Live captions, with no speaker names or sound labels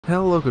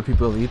Hello good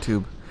people of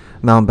YouTube,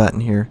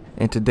 Mountbatten here,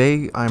 and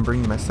today I'm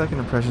bringing my second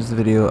impressions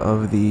video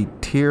of the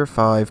Tier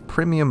 5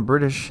 Premium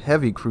British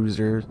Heavy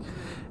Cruiser,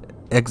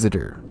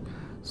 Exeter.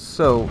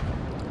 So,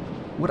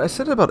 what I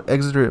said about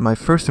Exeter in my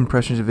first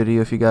impressions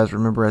video, if you guys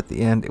remember at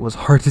the end, it was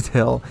hard to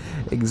tell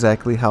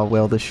exactly how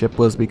well the ship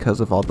was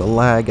because of all the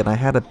lag, and I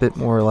had a bit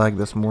more lag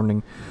this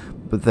morning,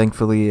 but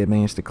thankfully it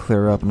managed to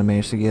clear up and I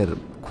managed to get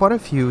quite a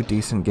few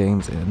decent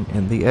games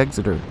in the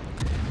Exeter.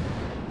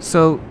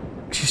 So,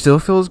 she still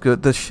feels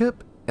good. The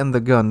ship and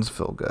the guns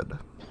feel good.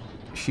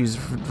 She's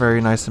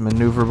very nice and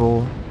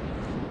maneuverable.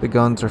 The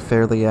guns are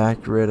fairly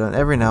accurate, and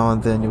every now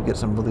and then you'll get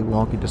some really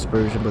wonky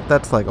dispersion, but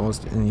that's like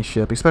almost any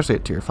ship, especially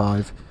at Tier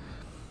 5.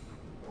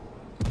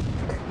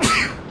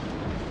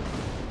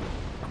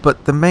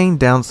 But the main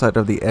downside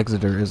of the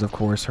Exeter is, of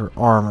course, her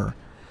armor.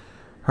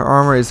 Her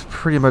armor is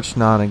pretty much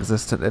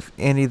non-existent. If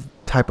any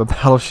type of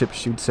battleship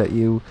shoots at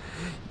you,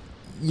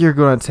 you're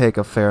going to take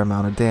a fair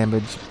amount of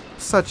damage.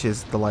 Such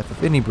is the life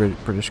of any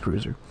British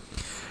cruiser.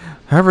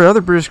 However,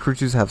 other British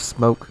cruisers have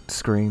smoke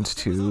screens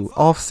to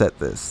offset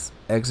this.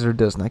 Exeter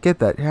does not get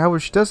that. However,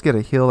 she does get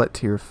a heal at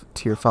tier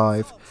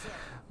 5,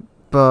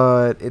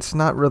 but it's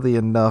not really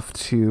enough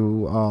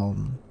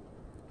to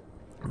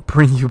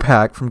bring you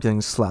back from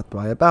getting slapped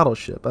by a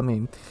battleship. I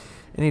mean,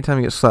 anytime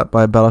you get slapped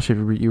by a battleship,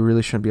 you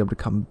really shouldn't be able to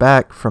come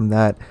back from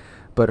that,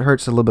 but it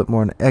hurts a little bit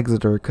more in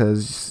Exeter,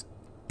 because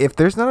if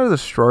there's not a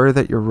destroyer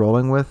that you're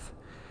rolling with,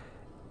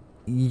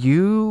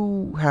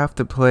 you have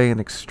to play an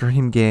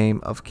extreme game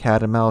of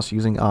cat and mouse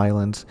using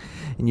islands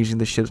and using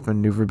the ship's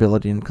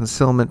maneuverability and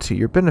concealment to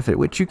your benefit,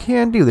 which you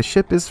can do. The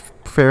ship is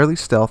fairly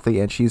stealthy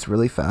and she's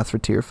really fast for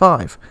tier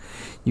 5.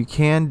 You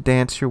can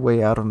dance your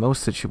way out of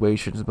most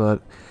situations,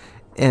 but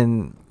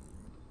in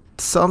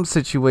some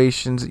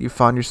situations that you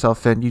find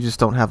yourself in, you just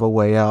don't have a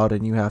way out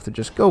and you have to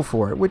just go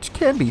for it, which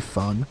can be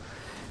fun.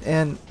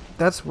 And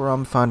that's where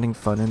I'm finding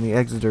fun in the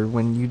Exeter,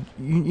 when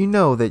you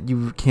know that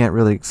you can't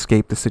really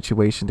escape the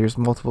situation. There's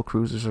multiple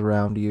cruisers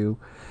around you,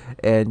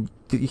 and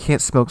you can't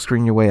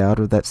smokescreen your way out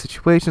of that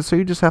situation, so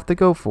you just have to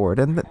go for it.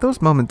 And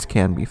those moments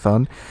can be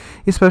fun,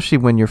 especially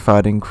when you're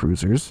fighting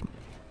cruisers.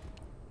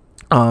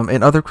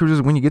 And other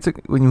cruisers, when you get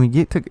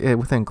to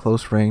within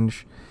close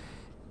range,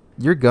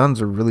 your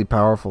guns are really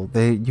powerful.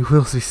 You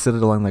will be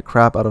citadeling the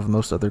crap out of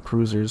most other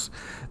cruisers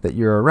that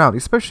you're around,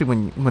 especially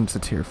when it's a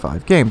tier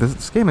 5 game.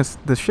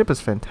 The ship is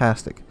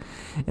fantastic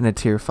in a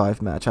tier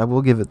 5 match. I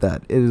will give it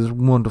that. It is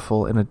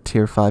wonderful in a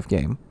tier 5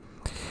 game,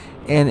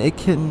 and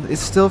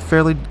it's still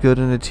fairly good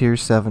in a tier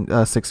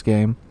 6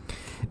 game.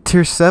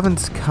 Tier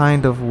 7's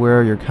kind of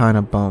where you're kind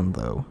of boned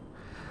though.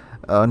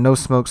 No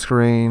smoke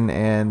screen,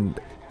 and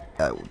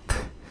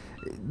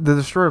the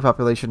destroyer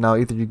population now,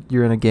 either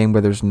you're in a game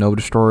where there's no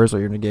destroyers or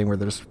you're in a game where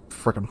there's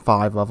frickin'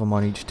 5 of them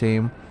on each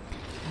team.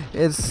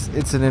 It's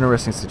an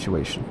interesting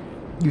situation.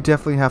 You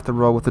definitely have to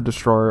roll with a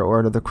destroyer or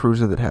another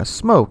cruiser that has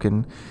smoke,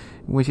 and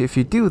if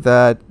you do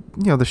that,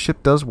 you know, the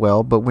ship does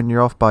well, but when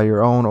you're off by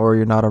your own or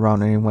you're not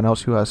around anyone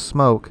else who has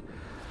smoke,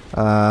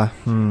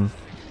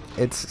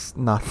 it's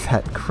not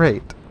that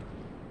great.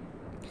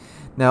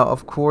 Now,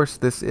 of course,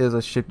 this is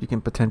a ship you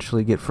can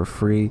potentially get for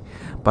free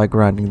by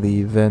grinding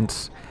the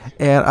events.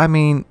 And, I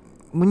mean,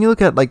 when you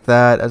look at it like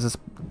that, as it's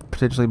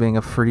potentially being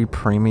a free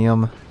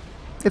premium,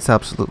 it's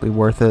absolutely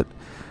worth it.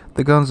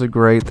 The guns are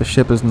great, the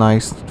ship is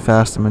nice,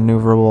 fast, and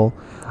maneuverable.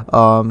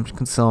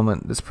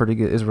 Concealment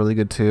is really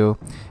good too.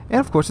 And,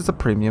 of course, it's a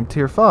premium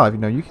tier 5. You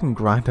know, you can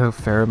grind a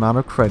fair amount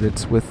of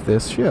credits with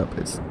this ship.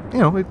 It's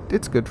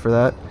good for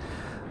that.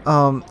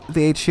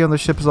 The HE on the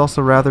ship is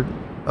also rather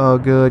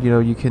good. You know,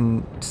 you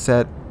can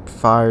set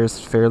fires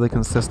fairly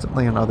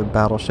consistently on other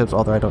battleships,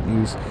 although I don't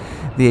use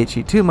the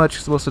HE too much,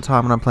 because most of the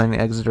time when I'm playing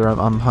Exeter,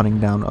 I'm hunting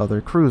down other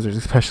cruisers,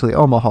 especially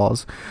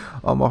Omahas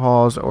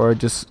or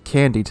just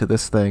candy to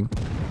this thing.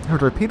 Her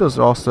torpedoes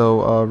are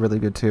also really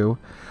good too,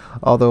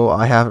 although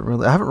I haven't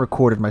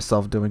recorded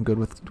myself doing good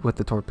with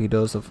the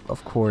torpedoes.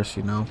 Of course,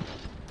 you know,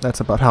 that's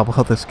about how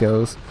well this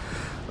goes.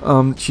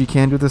 She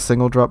can do the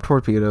single drop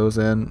torpedoes,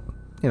 and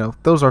you know,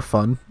 those are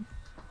fun.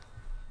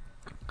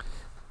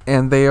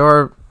 And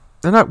they're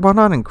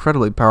not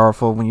incredibly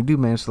powerful. When you do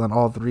manage to land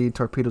all 3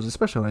 torpedoes,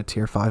 especially on a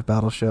tier 5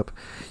 battleship,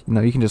 you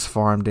know, you can just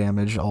farm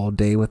damage all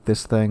day with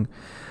this thing.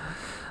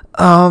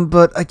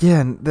 But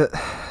again,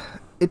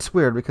 it's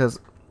weird, because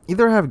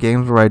either I have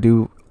games where I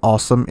do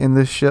awesome in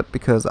this ship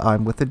because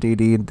I'm with the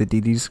DD and the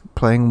DD's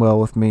playing well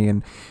with me,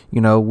 and you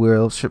know,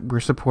 we're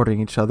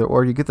supporting each other,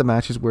 or you get the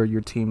matches where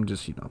your team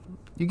just, you know,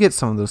 you get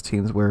some of those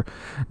teams where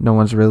no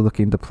one's really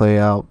looking to play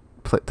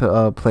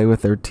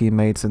with their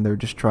teammates, and they're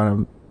just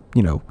trying to,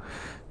 you know,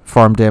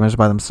 farm damage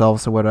by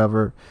themselves or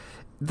whatever.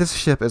 This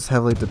ship is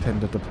heavily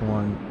dependent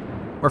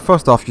upon, or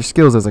first off, your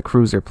skills as a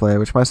cruiser player,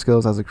 which my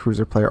skills as a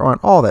cruiser player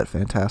aren't all that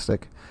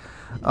fantastic,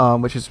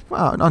 which is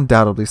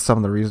undoubtedly some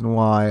of the reason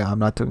why I'm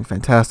not doing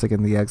fantastic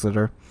in the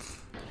Exeter.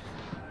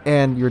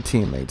 And your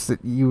teammates,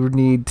 that you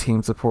need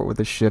team support with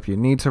the ship. You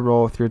need to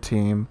roll with your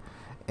team,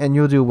 and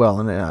you'll do well.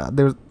 And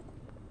there's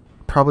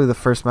probably the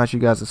first match you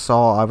guys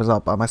saw, I was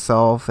out by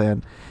myself,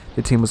 and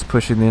the team was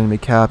pushing the enemy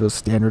cap. It was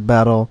standard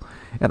battle,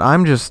 And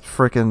I'm just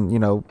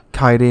freaking,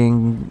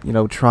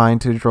 kiting, trying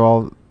to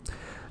draw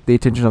the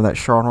attention of that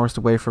Scharnhorst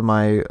away from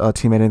my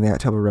teammate in the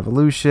October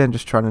Revolution,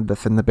 just trying to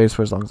defend the base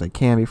for as long as I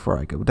can before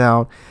I go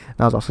down.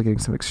 And I was also getting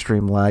some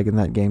extreme lag in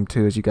that game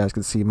too, as you guys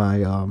can see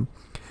my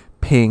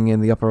ping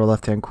in the upper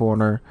left-hand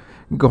corner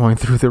going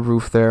through the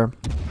roof there.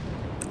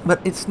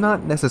 But it's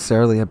not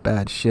necessarily a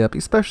bad ship,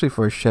 especially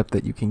for a ship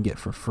that you can get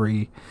for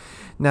free.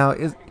 Now,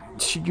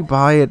 should you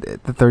buy it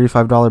at the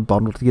 $35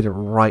 bundle to get it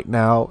right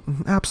now?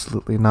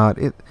 Absolutely not.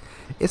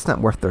 It's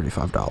not worth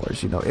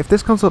 $35. If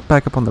this comes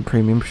back up on the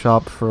premium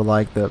shop for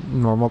like the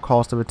normal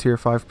cost of a tier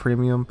 5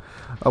 premium,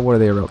 what are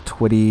they, about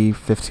 $20,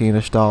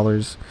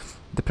 $15-ish,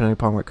 depending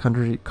upon what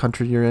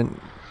country you're in?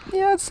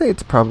 Yeah, I'd say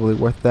it's probably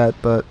worth that.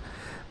 But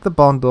the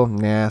bundle,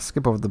 nah,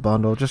 skip over the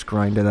bundle. Just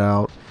grind it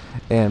out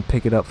and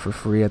pick it up for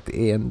free at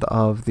the end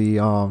of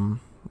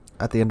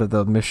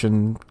the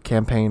mission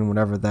campaign,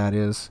 whatever that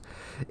is.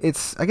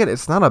 It's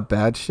not a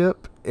bad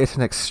ship. It's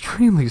an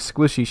extremely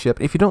squishy ship.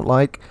 If you don't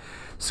like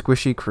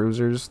squishy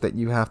cruisers that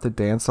you have to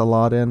dance a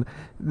lot in,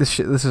 this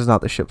is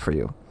not the ship for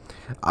you.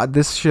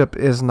 This ship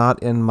is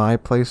not in my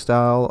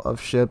playstyle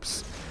of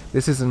ships.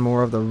 This is in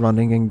more of the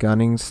running and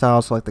gunning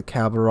style, so like the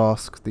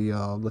Khabarovsk,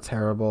 the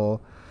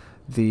Terrible,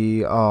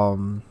 the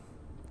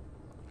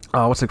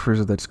what's the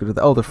cruiser that's good at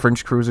that? Oh, the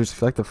French cruisers.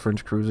 If you like the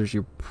French cruisers,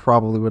 you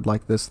probably would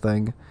like this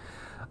thing.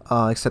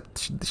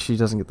 Except she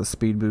doesn't get the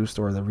speed boost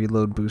or the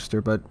reload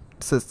booster, but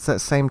it's that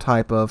same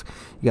type of,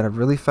 you got a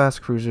really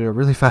fast cruiser, a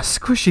really fast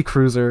squishy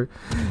cruiser,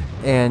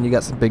 and you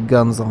got some big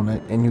guns on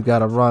it, and you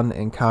gotta run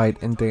and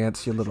kite and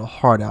dance your little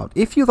heart out.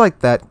 If you like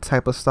that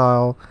type of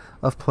style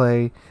of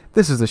play,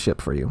 this is the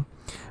ship for you.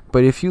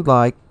 But if you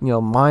like,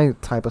 my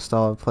type of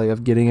style of play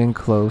of getting in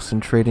close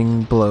and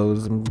trading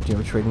blows and,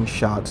 trading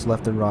shots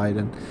left and right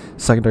and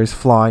secondaries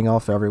flying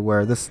off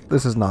everywhere, this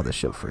is not the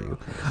ship for you.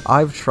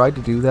 I've tried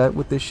to do that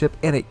with this ship,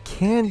 and it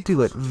can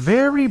do it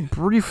very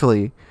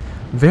briefly.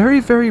 Very,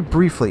 very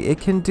briefly, it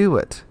can do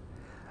it.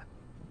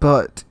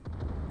 But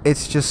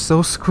it's just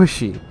so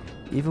squishy.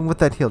 Even with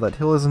that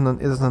hill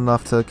isn't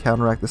enough to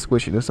counteract the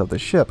squishiness of the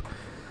ship.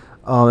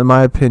 In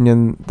my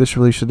opinion, this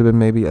really should have been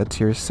maybe a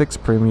tier 6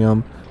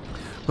 premium,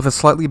 with a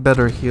slightly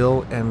better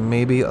heal and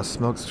maybe a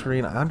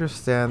smokescreen. I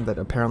understand that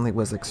apparently it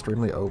was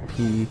extremely OP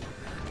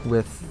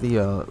with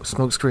the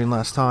smokescreen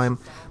last time,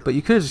 but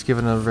you could have just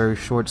given it a very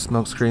short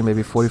smokescreen,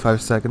 maybe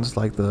 45 seconds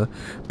like the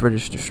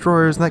British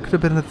destroyers, and that could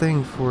have been a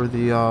thing for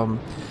the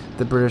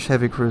British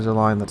heavy cruiser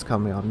line that's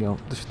coming out.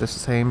 The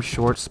same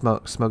short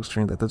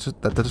smokescreen that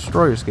the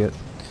destroyers get.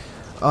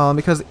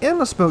 Because in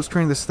the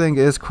smokescreen, this thing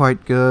is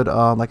quite good.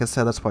 Like I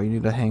said, that's why you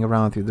need to hang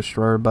around with your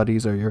destroyer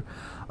buddies or your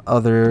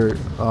other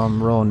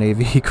Royal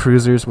Navy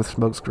cruisers with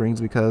smoke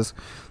screens, because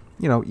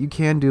you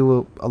can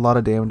do a lot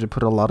of damage and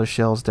put a lot of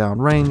shells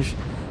downrange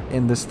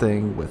in this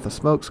thing with a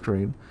smoke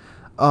screen.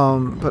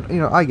 But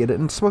I get it,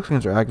 and smoke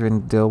screens are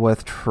aggravating to deal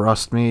with.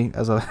 Trust me,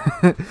 as a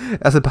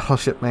as a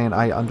battleship man,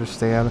 I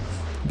understand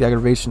the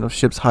aggravation of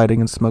ships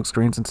hiding in smoke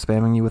screens and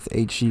spamming you with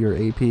HE or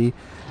AP.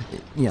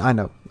 Yeah, I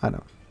know.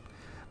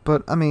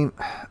 But I mean,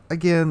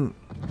 again,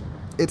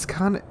 it's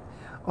kind of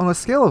on a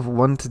scale of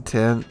 1 to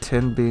 10,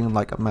 10 being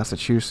like a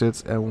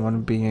Massachusetts and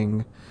 1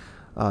 being,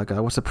 God,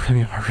 what's a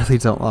premium I really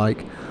don't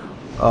like?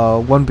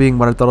 1 being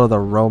what I thought of the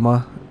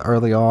Roma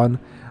early on.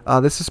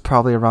 This is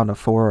probably around a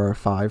 4 or a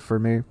 5 for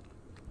me.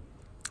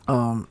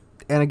 And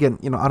again,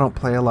 I don't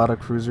play a lot of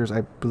cruisers.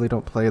 I really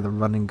don't play the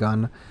run and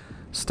gun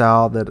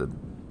style that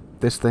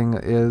this thing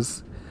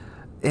is.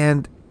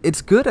 And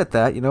it's good at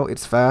that,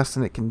 it's fast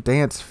and it can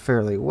dance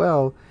fairly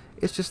well.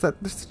 It's just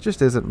that this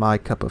just isn't my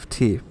cup of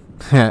tea.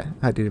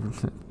 I did even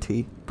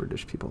tea.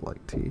 British people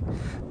like tea.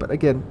 But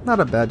again, not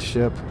a bad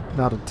ship,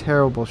 not a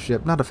terrible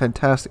ship, not a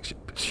fantastic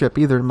ship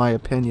either, in my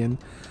opinion.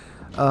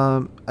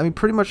 I mean,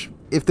 pretty much,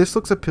 if this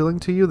looks appealing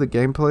to you, the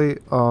gameplay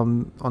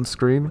on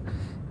screen,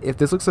 if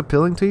this looks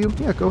appealing to you,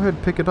 yeah, go ahead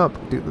and pick it up.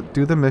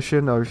 Do the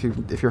mission, or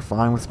if you're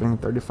fine with spending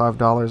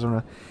 $35 on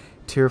a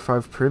tier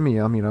 5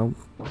 premium,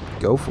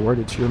 go for it.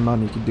 It's your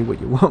money. You can do what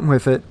you want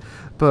with it.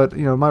 But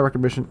my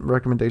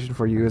recommendation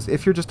for you is,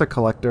 if you're just a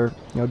collector,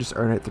 just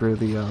earn it through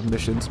the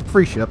missions.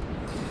 Free ship.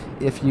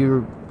 If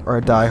you are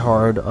a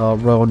die-hard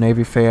Royal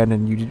Navy fan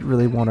and you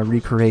really want to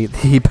recreate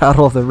the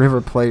Battle of the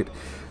River Plate,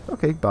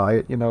 okay, buy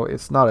it.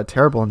 It's not a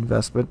terrible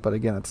investment, but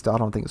again, I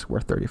don't think it's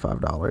worth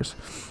 $35.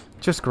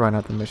 Just grind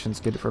out the missions,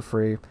 get it for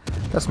free.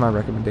 That's my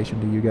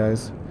recommendation to you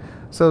guys.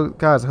 So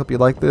guys, I hope you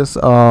like this.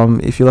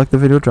 If you like the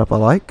video, drop a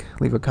like,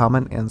 leave a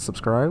comment, and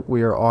subscribe.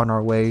 We are on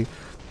our way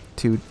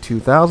to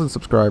 2,000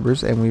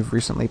 subscribers, and we've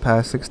recently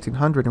passed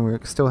 1,600, and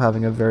we're still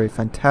having a very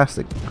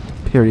fantastic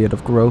period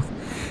of growth,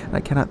 and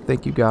I cannot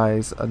thank you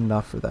guys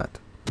enough for that.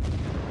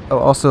 Oh,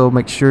 also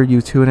make sure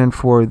you tune in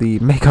for the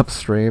makeup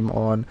stream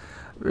on,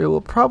 it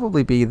will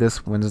probably be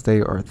this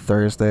Wednesday or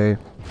Thursday.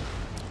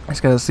 I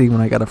just gotta see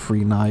when I got a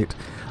free night.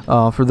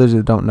 For those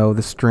who don't know,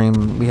 the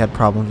stream, we had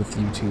problems with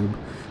YouTube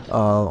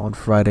on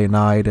Friday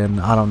night, and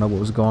I don't know what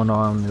was going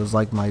on. It was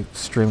like my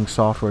streaming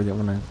software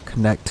didn't want to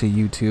connect to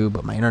YouTube,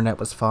 but my internet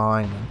was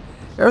fine, and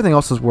everything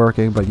else was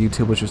working, but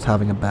YouTube was just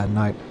having a bad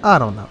night. I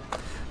don't know.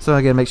 So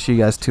again, make sure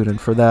you guys tune in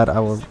for that. I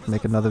will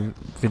make another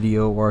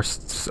video or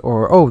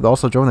oh,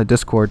 also join the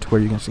Discord to where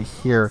you can actually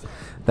hear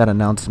that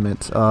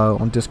announcement.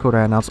 On Discord,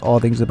 I announce all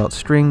things about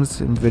strings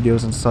and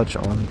videos and such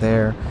on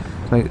there.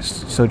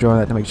 So join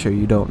that to make sure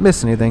you don't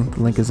miss anything.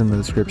 The link is in the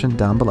description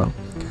down below.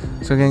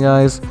 So again,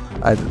 guys,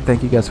 I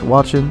thank you guys for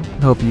watching.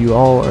 Hope you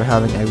all are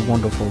having a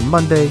wonderful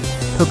Monday.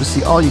 Hope to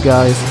see all you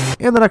guys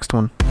in the next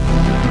one.